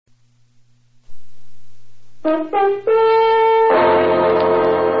Kreml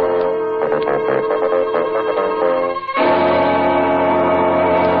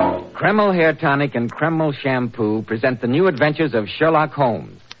Hair Tonic and Kreml Shampoo present the new adventures of Sherlock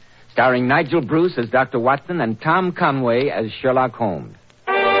Holmes, starring Nigel Bruce as Dr. Watson and Tom Conway as Sherlock Holmes.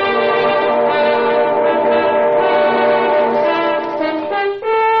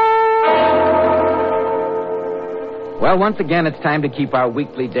 Well, once again, it's time to keep our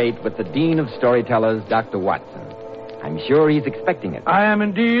weekly date with the Dean of Storytellers, Dr. Watson. I'm sure he's expecting it. I am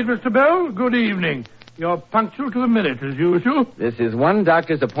indeed, Mr. Bell. Good evening. You're punctual to the minute, as usual. This is one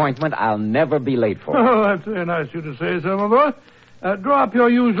doctor's appointment I'll never be late for. Oh, that's very nice of you to say so, my boy. Draw up your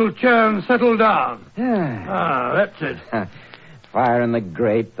usual chair and settle down. That's it. Fire in the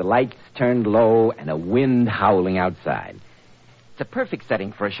grate, the lights turned low, and a wind howling outside. It's a perfect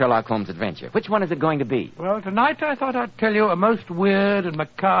setting for a Sherlock Holmes adventure. Which one is it going to be? Well, tonight I thought I'd tell you a most weird and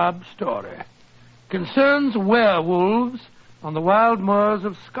macabre story. It concerns werewolves on the wild moors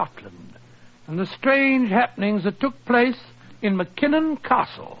of Scotland and the strange happenings that took place in Mackinnon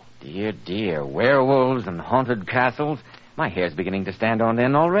Castle. Dear, dear, werewolves and haunted castles. My hair's beginning to stand on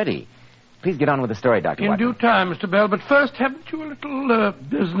end already. Please get on with the story, Dr. Watson. In due time, Mr. Bell, but first, haven't you a little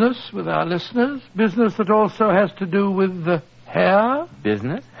business with our listeners? Business that also has to do with hair?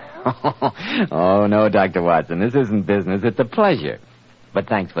 Business? Oh, no, Dr. Watson. This isn't business. It's a pleasure. But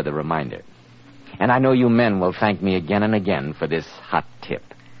thanks for the reminder. And I know you men will thank me again and again for this hot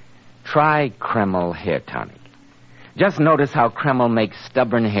tip. Try Kreml Hair Tonic. Just notice how Kreml makes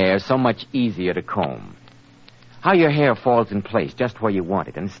stubborn hair so much easier to comb. How your hair falls in place just where you want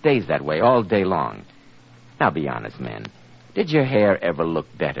it and stays that way all day long. Now, be honest, men. Did your hair ever look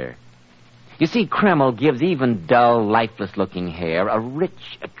better? You see, Kreml gives even dull, lifeless-looking hair a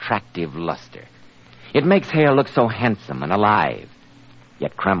rich, attractive luster. It makes hair look so handsome and alive.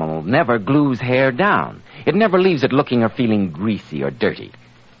 Yet Kreml never glues hair down. It never leaves it looking or feeling greasy or dirty.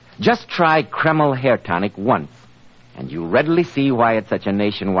 Just try Kreml Hair Tonic once, and you'll readily see why it's such a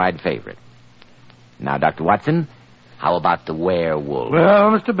nationwide favorite. Now, Dr. Watson, how about the werewolf?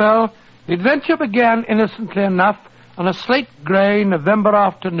 Well, Mr. Bell, the adventure began innocently enough on a slate-gray November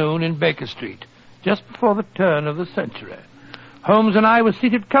afternoon in Baker Street, just before the turn of the century. Holmes and I were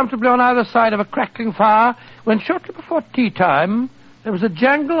seated comfortably on either side of a crackling fire when, shortly before tea time, there was a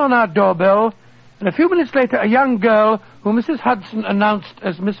jangle on our doorbell, and a few minutes later a young girl, who Mrs. Hudson announced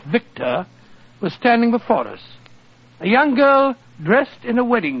as Miss Victor, was standing before us. A young girl dressed in a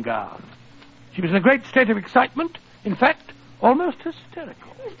wedding gown. She was in a great state of excitement, in fact, almost hysterical.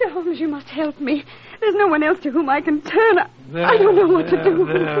 Mr. Holmes, you must help me. There's no one else to whom I can turn. I don't know what to do.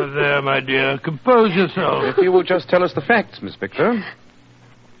 There, my dear. Compose yourself. If you will just tell us the facts, Miss Victor.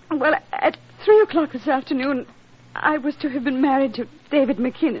 Well, at 3 o'clock this afternoon, I was to have been married to David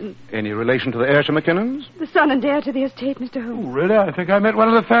Mackinnon. Any relation to the heir to Mackinnons? The son and heir to the estate, Mr. Holmes. Oh, really? I think I met one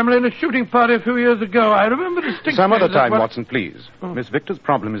of the family in a shooting party a few years ago. I remember distinctly. Some other time, Watson, please. Oh. Miss Victor's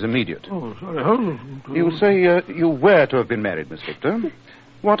problem is immediate. Oh, sorry. Hold. You say you were to have been married, Miss Victor.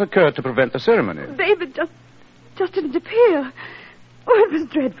 What occurred to prevent the ceremony? David just didn't appear. Oh, it was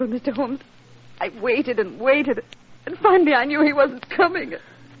dreadful, Mr. Holmes. I waited and waited, and finally I knew he wasn't coming.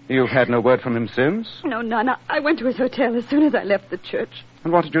 You've had no word from him since? No, none. I went to his hotel as soon as I left the church.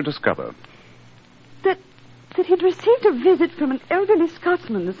 And what did you discover? That he'd received a visit from an elderly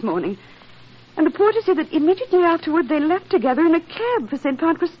Scotsman this morning. And the porter said that immediately afterward they left together in a cab for St.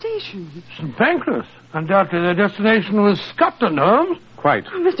 Pancras Station. St. Pancras? Undoubtedly their destination was Scotland, Holmes. Quite.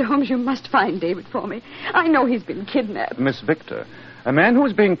 Oh, Mr. Holmes, you must find David for me. I know he's been kidnapped. Miss Victor, a man who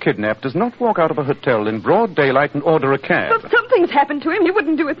is being kidnapped does not walk out of a hotel in broad daylight and order a cab. But something's happened to him. He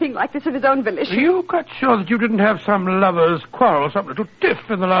wouldn't do a thing like this of his own volition. Are you quite sure that you didn't have some lover's quarrel, some little tiff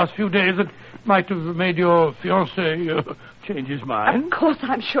in the last few days that might have made your fiancé change his mind? Of course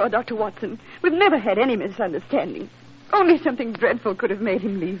I'm sure, Dr. Watson. We've never had any misunderstanding. Only something dreadful could have made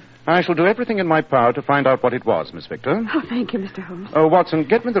him leave. I shall do everything in my power to find out what it was, Miss Victor. Oh, thank you, Mr. Holmes. Oh, Watson,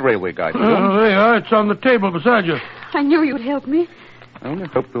 get me the railway guide. Oh, there you are. It's on the table beside you. I knew you'd help me. I only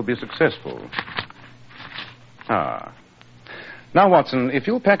hope we'll be successful. Ah. Now, Watson, if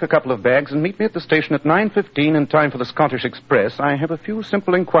you'll pack a couple of bags and meet me at the station at 9:15 in time for the Scottish Express, I have a few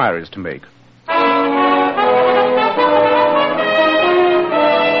simple inquiries to make.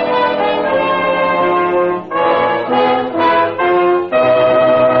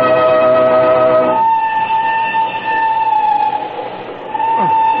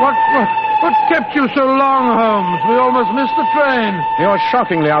 What kept you so long, Holmes? We almost missed the train. You're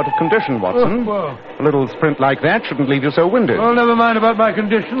shockingly out of condition, Watson. Oh, well. A little sprint like that shouldn't leave you so winded. Well, never mind about my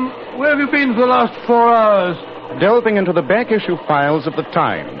condition. Where have you been for the last 4 hours? Delving into the back issue files of the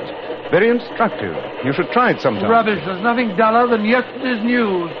Times. Very instructive. You should try it sometime. Rubbish. There's nothing duller than yesterday's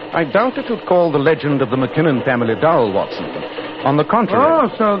news. I doubt it would call the legend of the McKinnon family dull, Watson. On the contrary. Oh,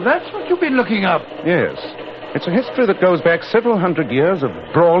 so that's what you've been looking up. Yes. It's a history that goes back several hundred years of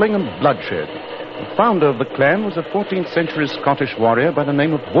brawling and bloodshed. The founder of the clan was a 14th century Scottish warrior by the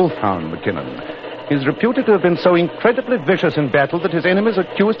name of Wolfhound McKinnon. He's reputed to have been so incredibly vicious in battle that his enemies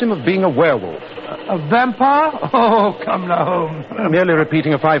accused him of being a werewolf. A vampire? Oh, come now, Holmes. Merely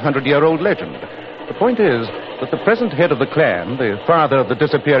repeating a 500-year-old legend. The point is that the present head of the clan, the father of the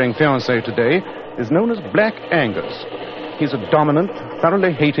disappearing fiancée today, is known as Black Angus. He's a dominant,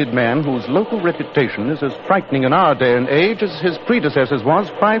 thoroughly hated man whose local reputation is as frightening in our day and age as his predecessors was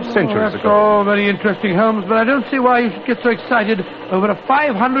 5 centuries That's ago. all very interesting, Holmes, but I don't see why you should get so excited over a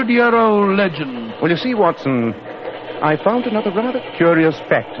 500-year-old legend. Well, you see, Watson, I found another rather curious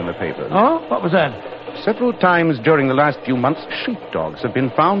fact in the papers. Oh? What was that? Several times during the last few months, sheepdogs have been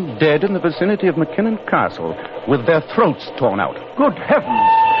found dead in the vicinity of McKinnon Castle with their throats torn out. Good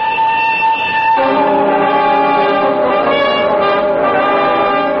heavens.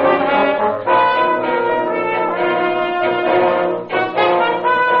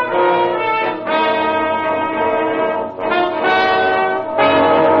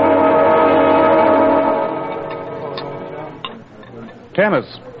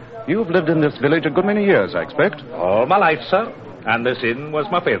 Thomas, you've lived in this village a good many years, I expect. All my life, sir. And this inn was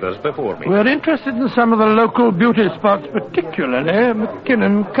my father's before me. We're interested in some of the local beauty spots, particularly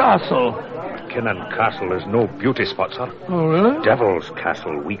McKinnon Castle. McKinnon Castle is no beauty spot, sir. Oh, really? Devil's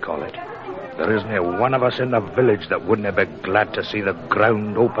Castle, we call it. There isn't one of us in the village that wouldn't be glad to see the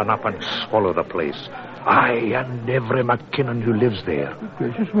ground open up and swallow the place. Aye, and every McKinnon who lives there.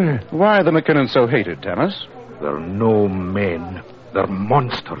 Gracious me. Why are the McKinnons so hated, Thomas? They're no men. They're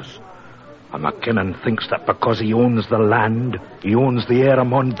monsters. A McKinnon thinks that because he owns the land, he owns the air a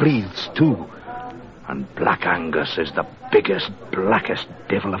man breathes, too. And Black Angus is the biggest, blackest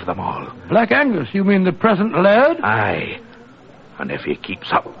devil of them all. Black Angus? You mean the present laird? Aye. And if he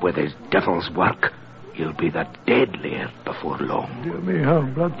keeps up with his devil's work, he'll be the dead laird before long. Dear me, how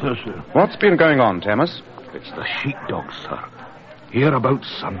bloodthirsty. What's been going on, Thomas? It's the sheepdog, sir.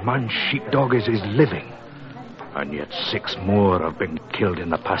 Hereabouts, a man's sheepdog is his living. And yet 6 more have been killed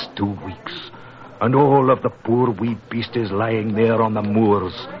in the past 2 weeks. And all of the poor wee beasties lying there on the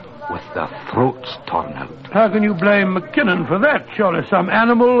moors with their throats torn out. How can you blame McKinnon for that? Surely some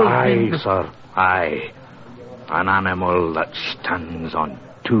animal... Aye, sir, aye. An animal that stands on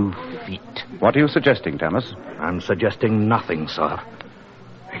 2 feet. What are you suggesting, Thomas? I'm suggesting nothing, sir.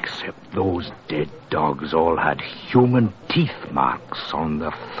 Except those dead dogs all had human teeth marks on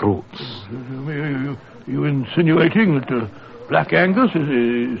their throats. You insinuating that Black Angus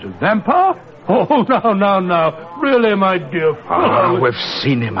is a vampire? Oh, now. Really, my dear fellow. We've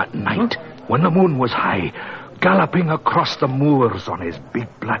seen him at night, when the moon was high, galloping across the moors on his big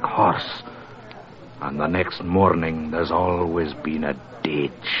black horse. And the next morning, there's always been a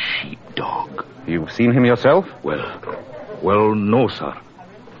dead sheepdog. You've seen him yourself? Well, no, sir.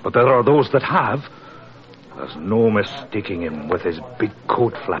 But there are those that have. There's no mistaking him with his big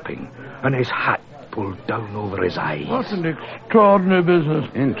coat flapping and his hat pulled down over his eyes. What an extraordinary business.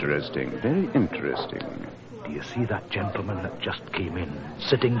 Interesting, very interesting. Do you see that gentleman that just came in,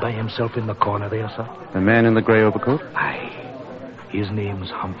 sitting by himself in the corner there, sir? The man in the grey overcoat? Aye. His name's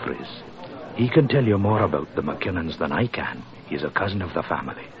Humphreys. He can tell you more about the McKinnons than I can. He's a cousin of the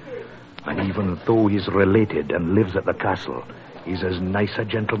family. And even though he's related and lives at the castle, he's as nice a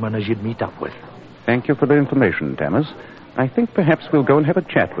gentleman as you'd meet up with. Thank you for the information, Thomas. I think perhaps we'll go and have a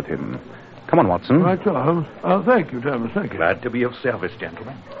chat with him. Come on, Watson. Right, Holmes. Thank you, Thomas, thank you. Glad to be of service,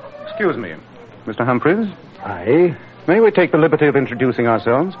 gentlemen. Excuse me. Mr. Humphreys? Aye. May we take the liberty of introducing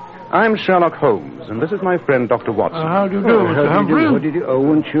ourselves? I'm Sherlock Holmes, and this is my friend, Dr. Watson. How do you do, Mr. Humphreys? What did you...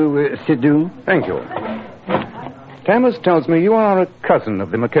 won't you sit down? Thank you. Thomas tells me you are a cousin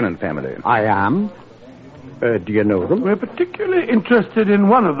of the McKinnon family. I am. Do you know them? We're particularly interested in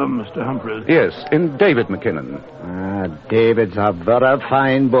one of them, Mr. Humphreys. Yes, in David McKinnon. David's a very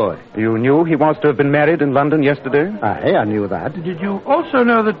fine boy. You knew he was to have been married in London yesterday? Aye, I knew that. Did you also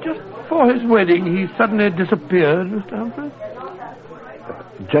know that just before his wedding he suddenly disappeared, Mr. Humphreys?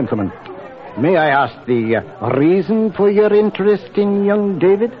 Gentlemen, may I ask the reason for your interest in young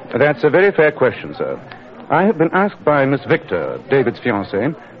David? That's a very fair question, sir. I have been asked by Miss Victor, David's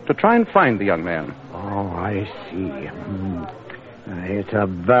fiancée, to try and find the young man. Oh, I see. It's a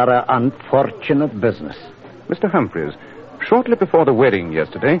very unfortunate business. Mr. Humphreys, shortly before the wedding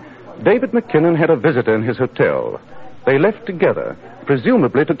yesterday, David McKinnon had a visitor in his hotel. They left together,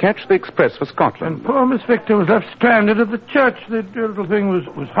 presumably to catch the express for Scotland. And poor Miss Victor was left stranded at the church. The little thing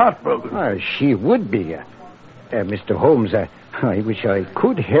was heartbroken. She would be. Mr. Holmes, I wish I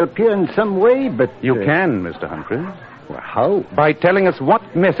could help you in some way, but... You can, Mr. Humphreys. Well, how? By telling us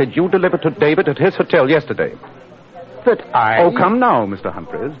what message you delivered to David at his hotel yesterday. But I... Oh, come now, Mr.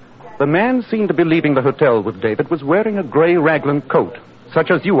 Humphreys. The man seen to be leaving the hotel with David was wearing a grey raglan coat,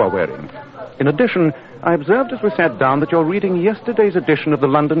 such as you are wearing. In addition, I observed as we sat down that you're reading yesterday's edition of the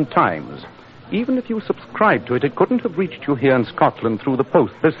London Times. Even if you subscribed to it, it couldn't have reached you here in Scotland through the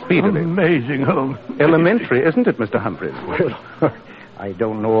post this speedily. Amazing, Holmes. Elementary, isn't it, Mr. Humphreys? Well, I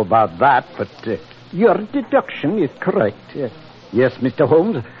don't know about that, but your deduction is correct. Yes, Mr.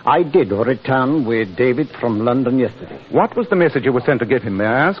 Holmes, I did return with David from London yesterday. What was the message you were sent to give him, may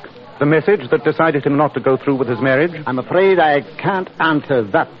I ask? The message that decided him not to go through with his marriage? I'm afraid I can't answer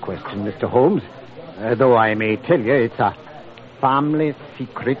that question, Mr. Holmes. Though I may tell you it's a family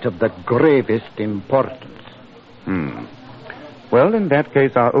secret of the gravest importance. Well, in that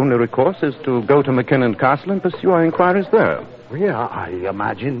case, our only recourse is to go to McKinnon Castle and pursue our inquiries there. Yeah, I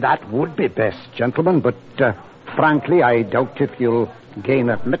imagine that would be best, gentlemen, but frankly, I doubt if you'll gain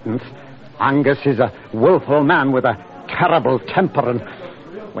admittance. Angus is a willful man with a terrible temper, and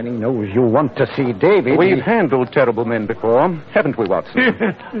when he knows you want to see David... We've handled terrible men before, haven't we, Watson?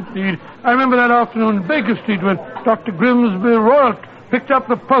 Yes, indeed. I remember that afternoon in Baker Street when Dr. Grimsby Royal picked up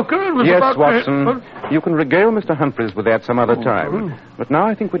the poker and was Yes, about Watson. You can regale Mr. Humphreys with that some other time. But now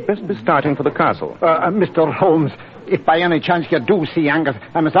I think we'd best be starting for the castle. Mr. Holmes, if by any chance you do see Angus,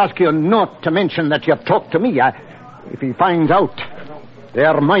 I must ask you not to mention that you've talked to me. If he finds out,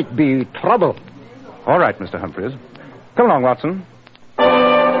 there might be trouble. All right, Mr. Humphreys. Come along, Watson.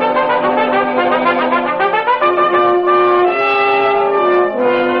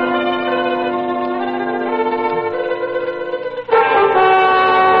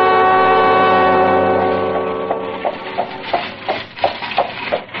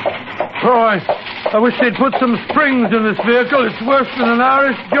 I wish they'd put some springs in this vehicle. It's worse than an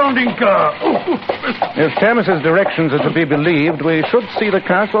Irish jointing car. If Tammis's directions are to be believed, we should see the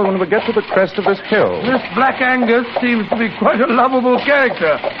castle when we get to the crest of this hill. This Black Angus seems to be quite a lovable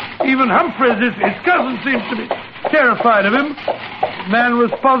character. Even Humphreys, his cousin, seems to be terrified of him. The man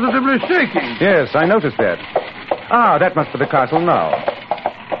was positively shaking. Yes, I noticed that. That must be the castle now.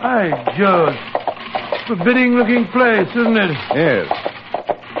 By George. Forbidding-looking place, isn't it? Yes.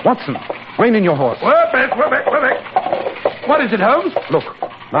 Watson, rein in your horse. We're back. What is it, Holmes? Look,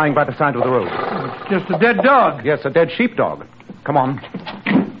 lying by the side of the road. It's just a dead dog. Yes, a dead sheepdog. Come on.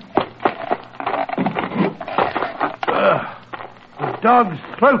 The dog's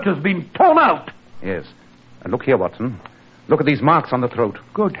throat has been torn out. Yes. And look here, Watson. Look at these marks on the throat.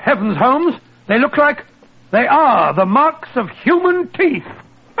 Good heavens, Holmes. They look like... They are the marks of human teeth.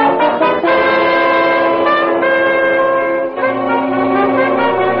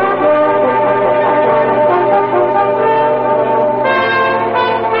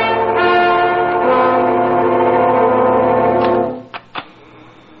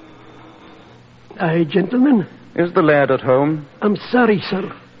 Aye, gentlemen. Is the lad at home? I'm sorry,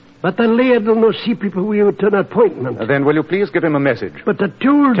 sir, but the laird will not see people without an appointment. Then will you please give him a message? But the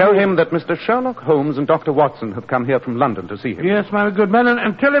tool... Tell him that Mr. Sherlock Holmes and Dr. Watson have come here from London to see him. Yes, my good man,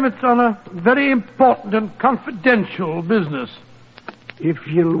 and tell him it's on a very important and confidential business. If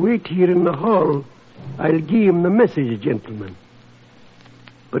you'll wait here in the hall, I'll give him the message, gentlemen.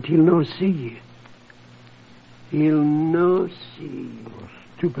 But he'll no see you. He'll no see you.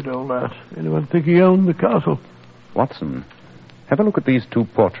 Stupid old lad. Anyone think he owned the castle? Watson, have a look at these two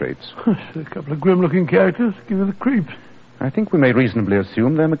portraits. A couple of grim-looking characters. Give you the creeps. I think we may reasonably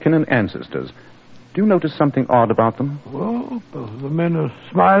assume they're McKinnon ancestors. Do you notice something odd about them? Well, both of the men are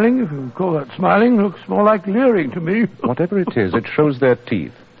smiling, if you can call that smiling. Looks more like leering to me. Whatever it is, it shows their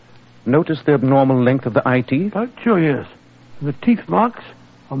teeth. Notice the abnormal length of the eye teeth? Quite sure, yes. And the teeth marks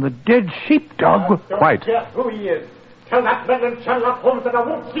on the dead sheepdog. Quite. Guess who he is. Tell that man and Sherlock Holmes that I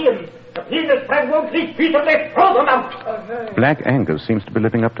won't see him. If he and his friend won't leave peaceably, throw them out. Black Angus seems to be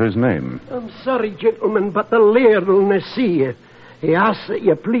living up to his name. I'm sorry, gentlemen, but the laird will not see you. He asks that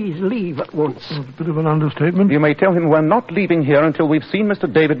you please leave at once. That's a bit of an understatement. You may tell him we're not leaving here until we've seen Mr.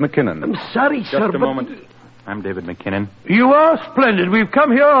 David McKinnon. I'm sorry, sir, Just a moment. I'm David McKinnon. You are splendid. We've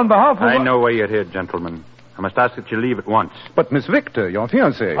come here on behalf of... I know why you're here, gentlemen. I must ask that you leave at once. But Miss Victor, your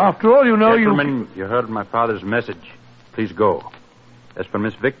fiancée... After all, you know, Gentlemen, you heard my father's message. Please go. As for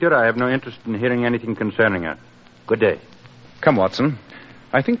Miss Victor, I have no interest in hearing anything concerning her. Good day. Come, Watson.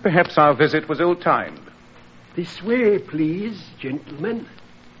 I think perhaps our visit was ill-timed. This way, please, gentlemen.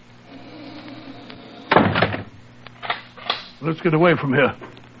 Let's get away from here.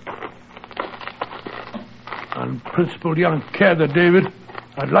 Unprincipled young cadre, David.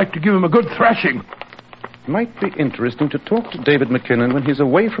 I'd like to give him a good thrashing. Might be interesting to talk to David McKinnon when he's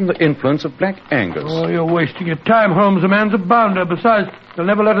away from the influence of Black Angus. Oh, you're wasting your time, Holmes. The man's a bounder. Besides, they'll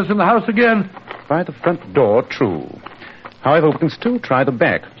never let us in the house again. By the front door, true. However, we can still try the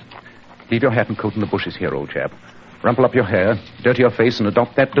back. Leave your hat and coat in the bushes here, old chap. Rumple up your hair, dirty your face, and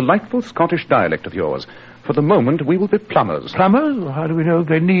adopt that delightful Scottish dialect of yours. For the moment, we will be plumbers. Plumbers? How do we know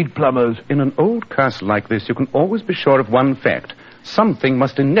they need plumbers? In an old castle like this, you can always be sure of one fact. Something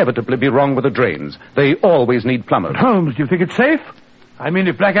must inevitably be wrong with the drains. They always need plumbers. But Holmes, do you think it's safe? I mean,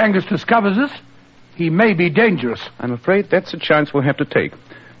 if Black Angus discovers us, he may be dangerous. I'm afraid that's a chance we'll have to take.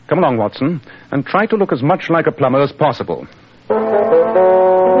 Come along, Watson, and try to look as much like a plumber as possible.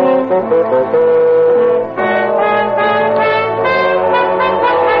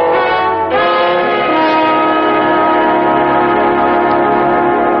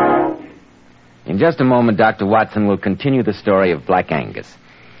 In just a moment, Dr. Watson will continue the story of Black Angus.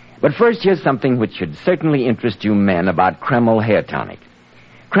 But first, here's something which should certainly interest you men about Kreml Hair Tonic.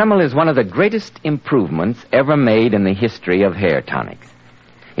 Kreml is one of the greatest improvements ever made in the history of hair tonics.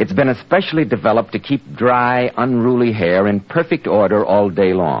 It's been especially developed to keep dry, unruly hair in perfect order all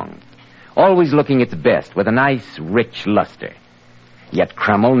day long, always looking its best with a nice, rich luster. Yet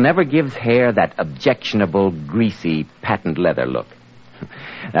Kreml never gives hair that objectionable, greasy, patent leather look.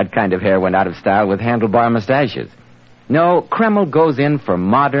 That kind of hair went out of style with handlebar mustaches. No, Kreml goes in for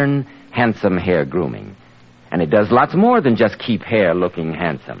modern, handsome hair grooming. And it does lots more than just keep hair looking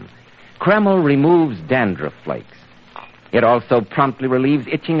handsome. Kreml removes dandruff flakes. It also promptly relieves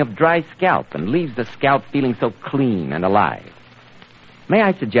itching of dry scalp and leaves the scalp feeling so clean and alive. May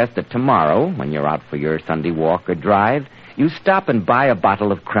I suggest that tomorrow, when you're out for your Sunday walk or drive, you stop and buy a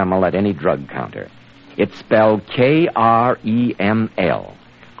bottle of Kreml at any drug counter. It's spelled Kreml,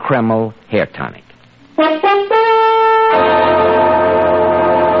 Kreml Hair Tonic.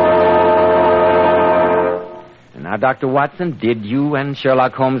 Now, Dr. Watson, did you and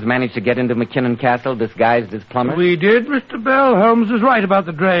Sherlock Holmes manage to get into McKinnon Castle disguised as plumbers? We did, Mr. Bell. Holmes is right about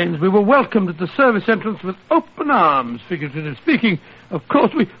the drains. We were welcomed at the service entrance with open arms, figuratively speaking. Of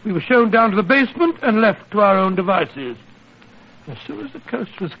course, we were shown down to the basement and left to our own devices. As soon as the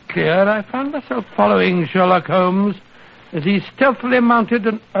coast was clear, I found myself following Sherlock Holmes as he stealthily mounted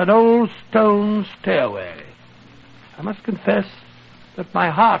an old stone stairway. I must confess that my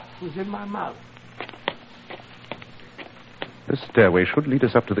heart was in my mouth. This stairway should lead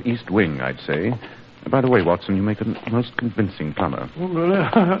us up to the east wing, I'd say. By the way, Watson, you make a most convincing plumber. Oh, really?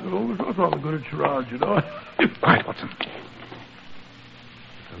 I'm always rather good at charades, you know. Quiet, Watson.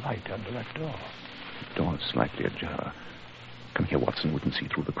 There's a light under that door. The door is slightly ajar. Come here, Watson. We can see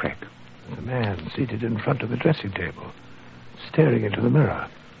through the crack. There's a man seated in front of the dressing table, staring into the mirror.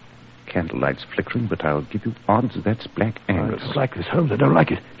 Candlelight's flickering, but I'll give you odds that's Black Angus. I don't like this, Holmes. I don't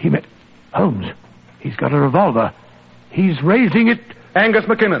like it. Holmes, he's got a revolver. He's raising it. Angus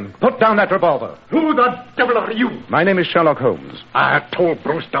McKinnon, put down that revolver. Who the devil are you? My name is Sherlock Holmes. I told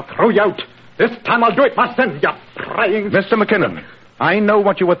Bruce to throw you out. This time I'll do it myself, you prying... Mr. McKinnon, I know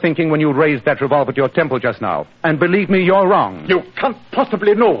what you were thinking when you raised that revolver to your temple just now. And believe me, you're wrong. You can't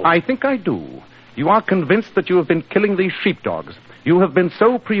possibly know. I think I do. You are convinced that you have been killing these sheepdogs. You have been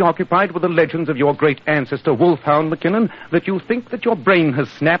so preoccupied with the legends of your great ancestor, Wolfhound McKinnon, that you think that your brain has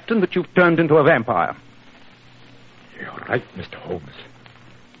snapped and that you've turned into a vampire. You're right, Mr. Holmes.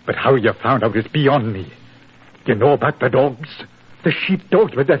 But how you found out is beyond me. You know about the dogs? The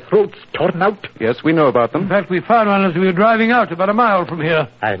sheepdogs with their throats torn out? Yes, we know about them. In fact, we found one as we were driving out about a mile from here.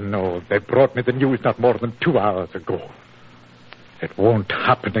 I know. They brought me the news not more than 2 hours ago. It won't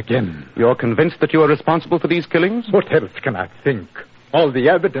happen again. You're convinced that you are responsible for these killings? What else can I think? All the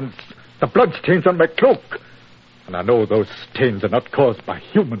evidence, the blood stains on my cloak. And I know those stains are not caused by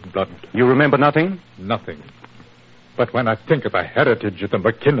human blood. You remember nothing? Nothing. But when I think of the heritage of the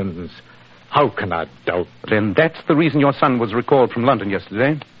McKinnons, how can I doubt? Then that's the reason your son was recalled from London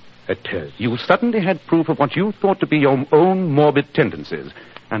yesterday. It is. You suddenly had proof of what you thought to be your own morbid tendencies.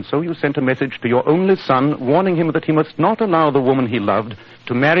 And so you sent a message to your only son, warning him that he must not allow the woman he loved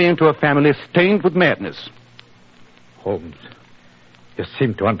to marry into a family stained with madness. Holmes, you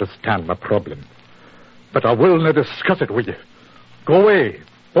seem to understand my problem. But I will not discuss it with you. Go away,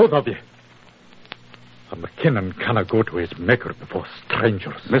 both of you. A McKinnon cannot go to his maker before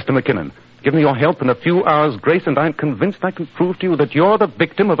strangers. Mr. McKinnon, give me your help and a few hours' grace, and I'm convinced I can prove to you that you're the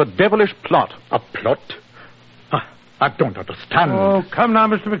victim of a devilish plot. A plot? I don't understand. Oh, come now,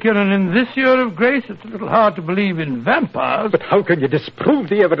 Mr. McKinnon. In this year of grace, it's a little hard to believe in vampires. But how can you disprove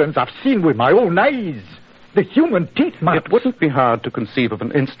the evidence I've seen with my own eyes? The human teeth marks. It wouldn't be hard to conceive of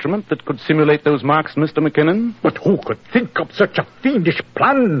an instrument that could simulate those marks, Mr. McKinnon. But who could think of such a fiendish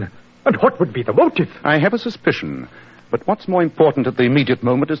plan? And what would be the motive? I have a suspicion. But what's more important at the immediate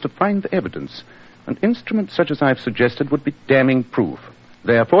moment is to find the evidence. An instrument such as I've suggested would be damning proof.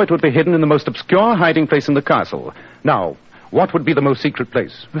 Therefore, it would be hidden in the most obscure hiding place in the castle. Now, what would be the most secret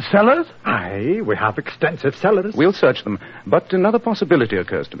place? The cellars? Aye, we have extensive cellars. We'll search them. But another possibility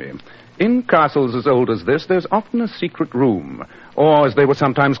occurs to me. In castles as old as this, there's often a secret room. Or, as they were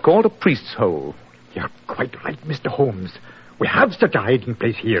sometimes called, a priest's hole. You're quite right, Mr. Holmes. We have such a hiding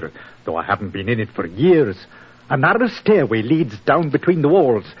place here, though I haven't been in it for years. A narrow stairway leads down between the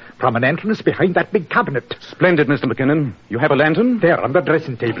walls from an entrance behind that big cabinet. Splendid, Mr. McKinnon. You have a lantern? There, on the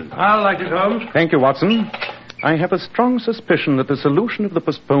dressing table. I'll light it, Holmes. Thank you, Watson. I have a strong suspicion that the solution of the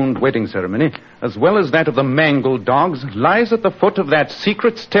postponed wedding ceremony, as well as that of the mangled dogs, lies at the foot of that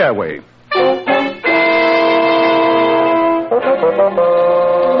secret stairway.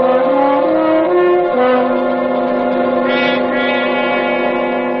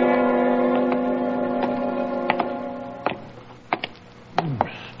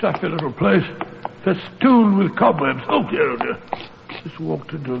 Stuffy little place. Festooned with cobwebs. Oh, dear, oh, dear. Just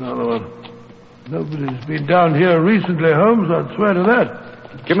walked into another one. Nobody's been down here recently, Holmes. I'd swear to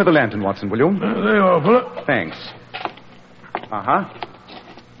that. Give me the lantern, Watson, will you? There you are, fella. Thanks. Uh-huh.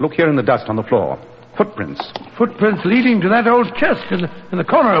 Look here in the dust on the floor. Footprints. Footprints leading to that old chest in the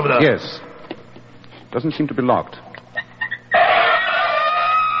corner over there. Yes. Doesn't seem to be locked.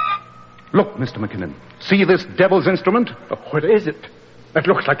 Look, Mr. McKinnon. See this devil's instrument? Oh, what is it? It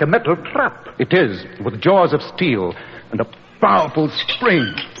looks like a metal trap. It is, with jaws of steel and a powerful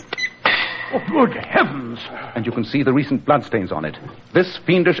spring. Oh, good heavens. And you can see the recent bloodstains on it. This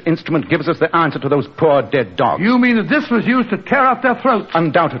fiendish instrument gives us the answer to those poor dead dogs. You mean that this was used to tear up their throats?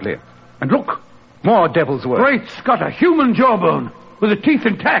 Undoubtedly. And look, more devil's work. Great Scott, a human jawbone with the teeth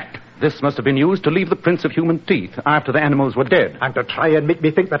intact. This must have been used to leave the prints of human teeth after the animals were dead. And to try and make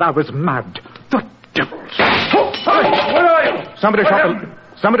me think that I was mad. The devils. Oh, where are you?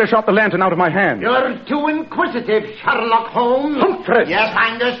 Somebody shot the lantern out of my hand. You're too inquisitive, Sherlock Holmes. Humphreys. Yes,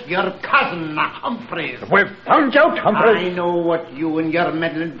 Angus, your cousin, Humphreys. We've found you out, Humphreys. I know what you and your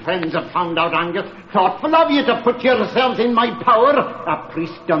meddling friends have found out, Angus. Thoughtful of you to put yourselves in my power. A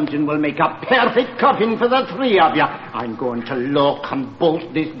priest dungeon will make a perfect coffin for the three of you. I'm going to lock and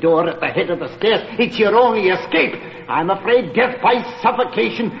bolt this door at the head of the stairs. It's your only escape. I'm afraid death by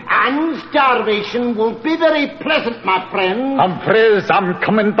suffocation and starvation won't be very pleasant, my friend. Humphreys, I'm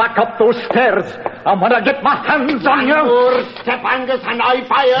coming back up those stairs. And when I get my hands on you... Your step, Angus, and I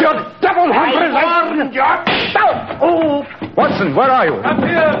fire. You devil, Humphreys! I warned you. Oh! Watson, where are you? Up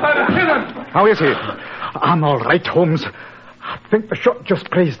here by the prison. How is he? I'm all right, Holmes. I think the shot just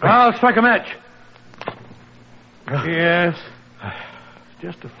grazed me. I'll strike a match. Yes.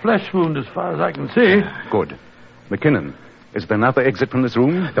 Just a flesh wound as far as I can see. Good. McKinnon, is there another exit from this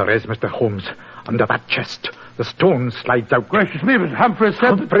room? There is, Mr. Holmes. Under that chest. The stone slides out. Gracious me, but Humphreys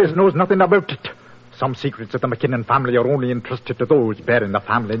said... Humphreys knows nothing about it. Some secrets of the McKinnon family are only entrusted to those bearing the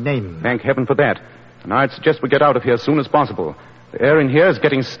family name. Thank heaven for that. And I'd suggest we get out of here as soon as possible. The air in here is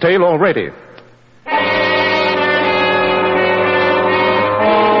getting stale already.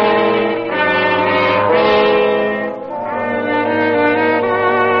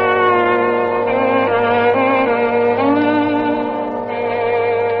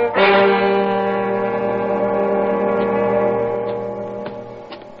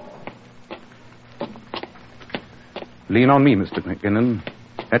 Lean on me, Mr. McKinnon.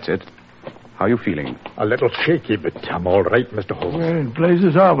 That's it. How are you feeling? A little shaky, but I'm all right, Mr. Holmes. Where in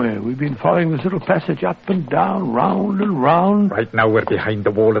blazes are we? We've been following this little passage up and down, round and round. Right now we're behind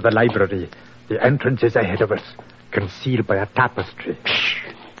the wall of the library. The entrance is ahead of us, concealed by a tapestry. Shh.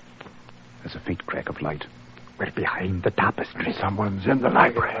 There's a faint crack of light. We're behind the tapestry. Someone's in the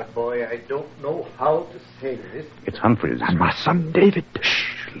library. Boy, I don't know how to say this. It's Humphreys. And my son, David.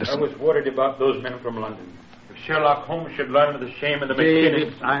 Shh, listen. I was worried about those men from London. If Sherlock Holmes should learn of the shame of the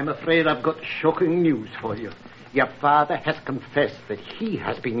David, McKinnons... I'm afraid I've got shocking news for you. Your father has confessed that he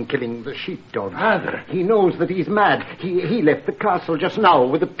has been killing the sheepdog. Father? He knows that he's mad. He left the castle just now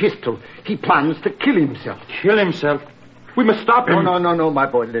with a pistol. He plans to kill himself. Kill himself? We must stop him. No, my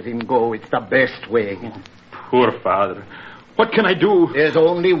boy, let him go. It's the best way. Poor father. What can I do? There's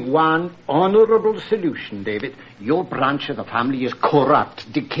only one honorable solution, David. Your branch of the family is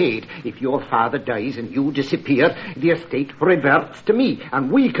corrupt, decayed. If your father dies and you disappear, the estate reverts to me,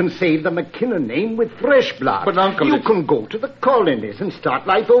 and we can save the McKinnon name with fresh blood. But, Uncle... You can go to the colonies and start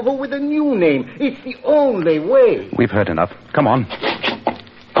life over with a new name. It's the only way. We've heard enough. Come on.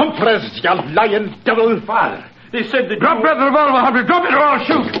 Humphreys, you lying devil. Father, they said that... Drop that revolver, Humphrey. Drop it or I'll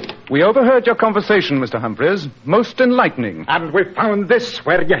shoot. We overheard your conversation, Mr. Humphreys. Most enlightening. And we found this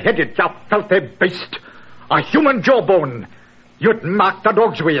where you hid it, you filthy beast. A human jawbone. You'd marked the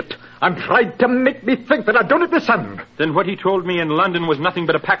dogs with it and tried to make me think that I'd done it myself. Then what he told me in London was nothing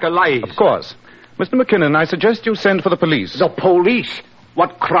but a pack of lies. Of course. Mr. McKinnon, I suggest you send for the police. The police?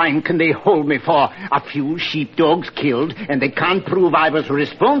 What crime can they hold me for? A few sheepdogs killed, and they can't prove I was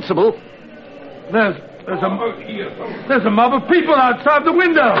responsible. There's a mob of people outside the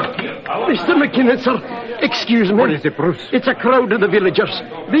window. Mr. McKinnon, sir, excuse me. What is it, Bruce? It's a crowd of the villagers.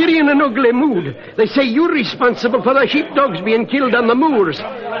 They're in an ugly mood. They say you're responsible for the sheepdogs being killed on the moors.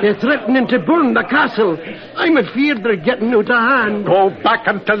 They're threatening to burn the castle. I'm afeard they're getting out of hand. Go back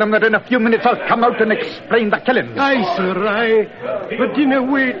and tell them that in a few minutes I'll come out and explain the killing. Aye, sir, aye. But in a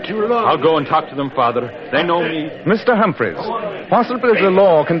way too long. I'll go and talk to them, Father. They know me. Mr. Humphreys, possibly the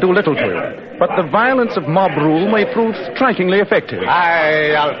law can do little to you, but the violence of mob rule may prove strikingly effective.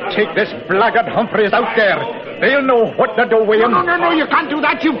 Aye, I'll take this blackguard Humphreys out there. They'll know what to do with him. No, you can't do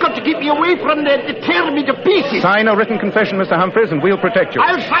that. You've got to keep me away from them. They tear me to pieces. Sign a written confession, Mr. Humphreys, and we'll protect you.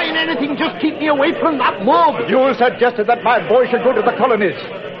 I'll sign anything. Just keep me away from that mob. You suggested that my boy should go to the colonies.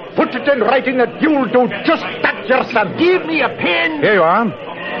 Put it in writing that you'll do just that yourself. Give me a pen. Here you are.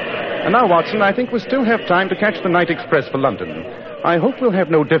 And now, Watson, I think we still have time to catch the night express for London. I hope we'll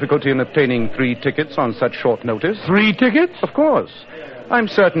have no difficulty in obtaining 3 tickets on such short notice. 3 tickets? Of course. I'm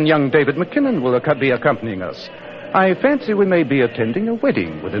certain young David McKinnon will be accompanying us. I fancy we may be attending a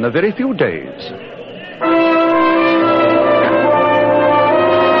wedding within a very few days.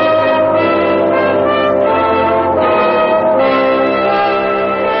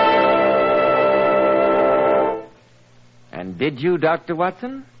 And did you, Dr.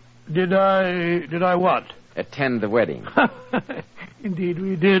 Watson? Did I what? Attend the wedding. Indeed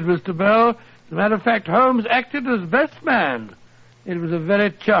we did, Mr. Bell. As a matter of fact, Holmes acted as best man. It was a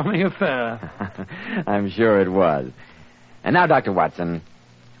very charming affair. I'm sure it was. And now, Dr. Watson,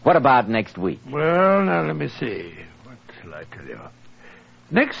 what about next week? Well, now, let me see. What shall I tell you?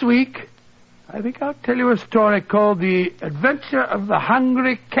 Next week, I think I'll tell you a story called The Adventure of the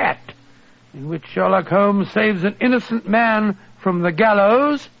Hungry Cat, in which Sherlock Holmes saves an innocent man from the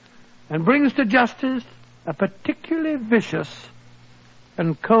gallows and brings to justice a particularly vicious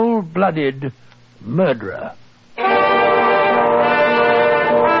and cold-blooded murderer.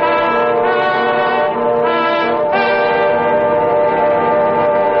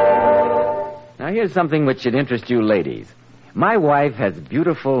 Now, here's something which should interest you ladies. My wife has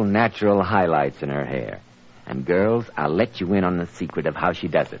beautiful natural highlights in her hair. And girls, I'll let you in on the secret of how she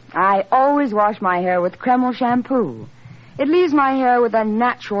does it. I always wash my hair with Kreml shampoo. It leaves my hair with a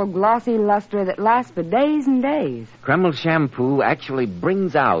natural glossy luster that lasts for days and days. Kreml shampoo actually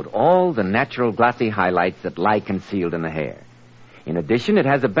brings out all the natural glossy highlights that lie concealed in the hair. In addition, it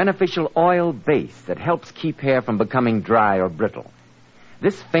has a beneficial oil base that helps keep hair from becoming dry or brittle.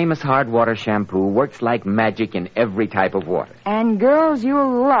 This famous hard water shampoo works like magic in every type of water. And girls,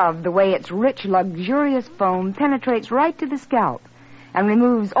 you'll love the way its rich, luxurious foam penetrates right to the scalp and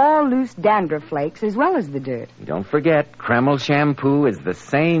removes all loose dandruff flakes as well as the dirt. Don't forget, Kreml shampoo is the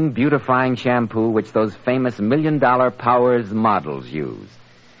same beautifying shampoo which those famous $1 million Powers models use.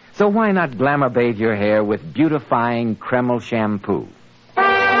 So why not glamour bathe your hair with beautifying Kreml shampoo?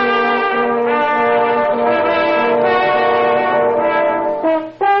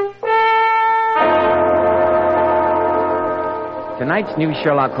 Tonight's new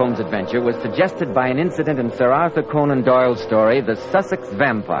Sherlock Holmes adventure was suggested by an incident in Sir Arthur Conan Doyle's story, The Sussex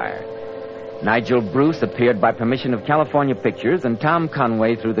Vampire. Nigel Bruce appeared by permission of California Pictures and Tom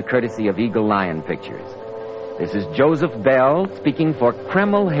Conway through the courtesy of Eagle Lion Pictures. This is Joseph Bell speaking for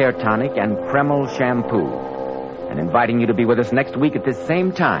Kreml Hair Tonic and Kreml Shampoo, and inviting you to be with us next week at this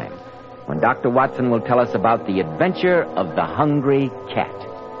same time when Dr. Watson will tell us about the adventure of the Hungry Cat.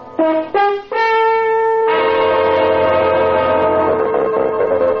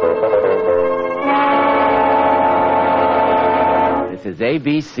 This is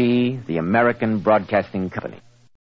ABC, the American Broadcasting Company.